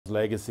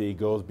legacy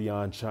goes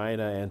beyond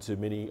China and to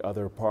many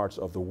other parts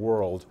of the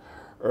world.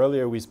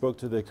 Earlier, we spoke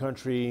to the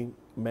country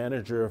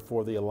manager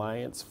for the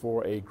Alliance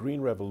for a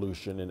Green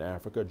Revolution in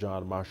Africa,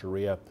 John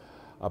Macharia,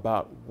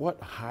 about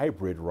what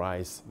hybrid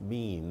rice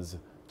means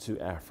to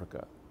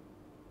Africa.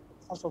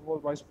 First of all,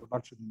 rice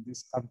production in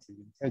this country,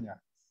 in Kenya,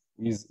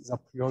 is a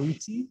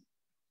priority.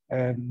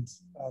 And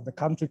the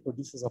country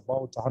produces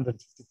about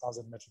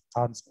 150,000 metric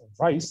tons of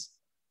rice,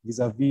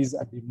 vis-a-vis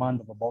a demand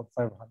of about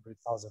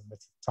 500,000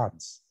 metric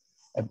tons.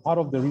 And part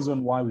of the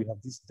reason why we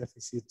have this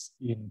deficit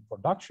in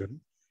production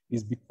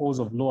is because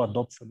of low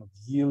adoption of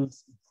yield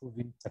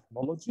improving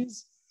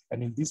technologies.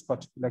 And in this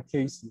particular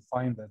case, you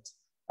find that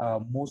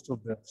most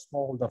of the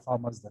smallholder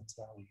farmers that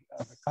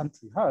the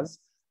country has,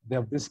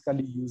 they're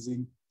basically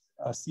using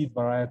seed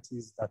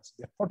varieties that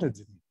their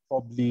progeny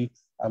probably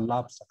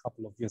lapsed a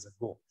couple of years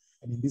ago.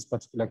 And in this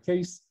particular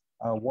case,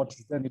 what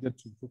is then needed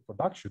to improve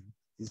production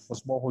is for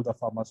smallholder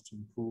farmers to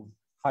improve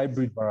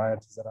hybrid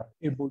varieties that are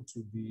able to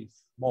be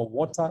more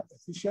water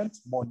efficient,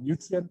 more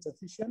nutrient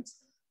efficient,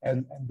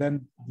 and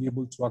then be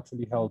able to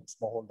actually help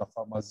smallholder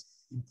farmers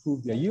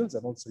improve their yields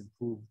and also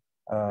improve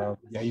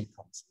their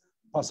incomes.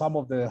 Some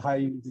of the high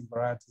yielding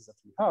varieties that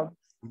we have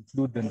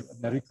include the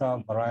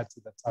Nerika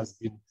variety that has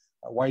been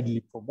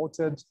widely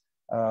promoted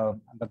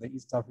under the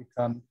East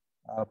African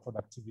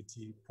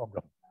productivity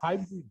program.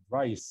 Hybrid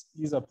rice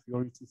is a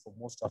priority for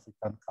most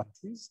African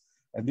countries.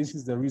 And this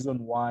is the reason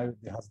why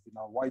there has been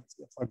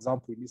for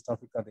example, in East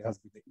Africa, there has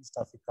been the East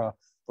Africa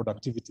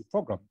Productivity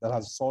Program that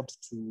has sought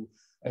to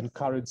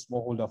encourage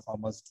smallholder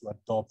farmers to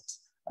adopt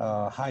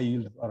high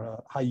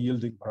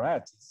yielding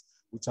varieties,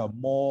 which are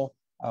more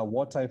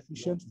water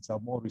efficient, which are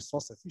more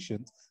resource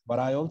efficient, but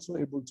are also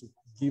able to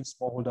give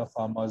smallholder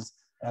farmers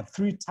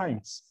 3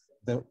 times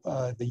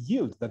the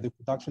yield that they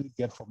could actually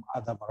get from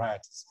other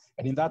varieties.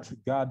 And in that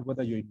regard,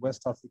 whether you're in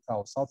West Africa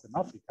or Southern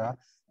Africa,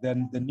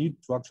 then the need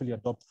to actually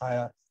adopt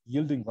higher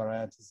yielding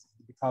varieties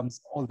becomes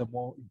all the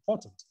more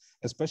important,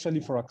 especially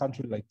for a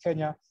country like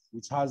Kenya,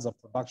 which has a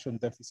production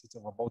deficit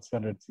of about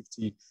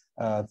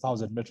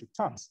 350,000 metric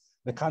tons.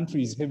 The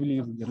country is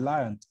heavily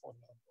reliant on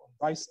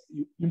rice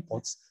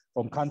imports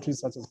from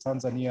countries such as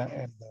Tanzania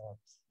and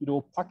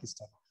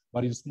Pakistan.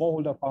 But if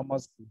smallholder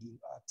farmers could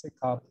take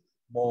up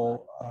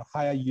more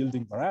higher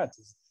yielding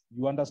varieties,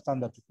 you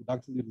understand that you could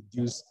actually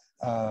reduce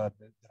the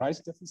rice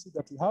deficit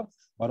that we have,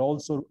 but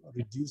also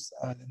reduce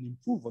and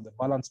improve on the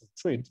balance of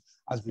trade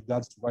as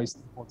regards to rice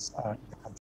imports in the country.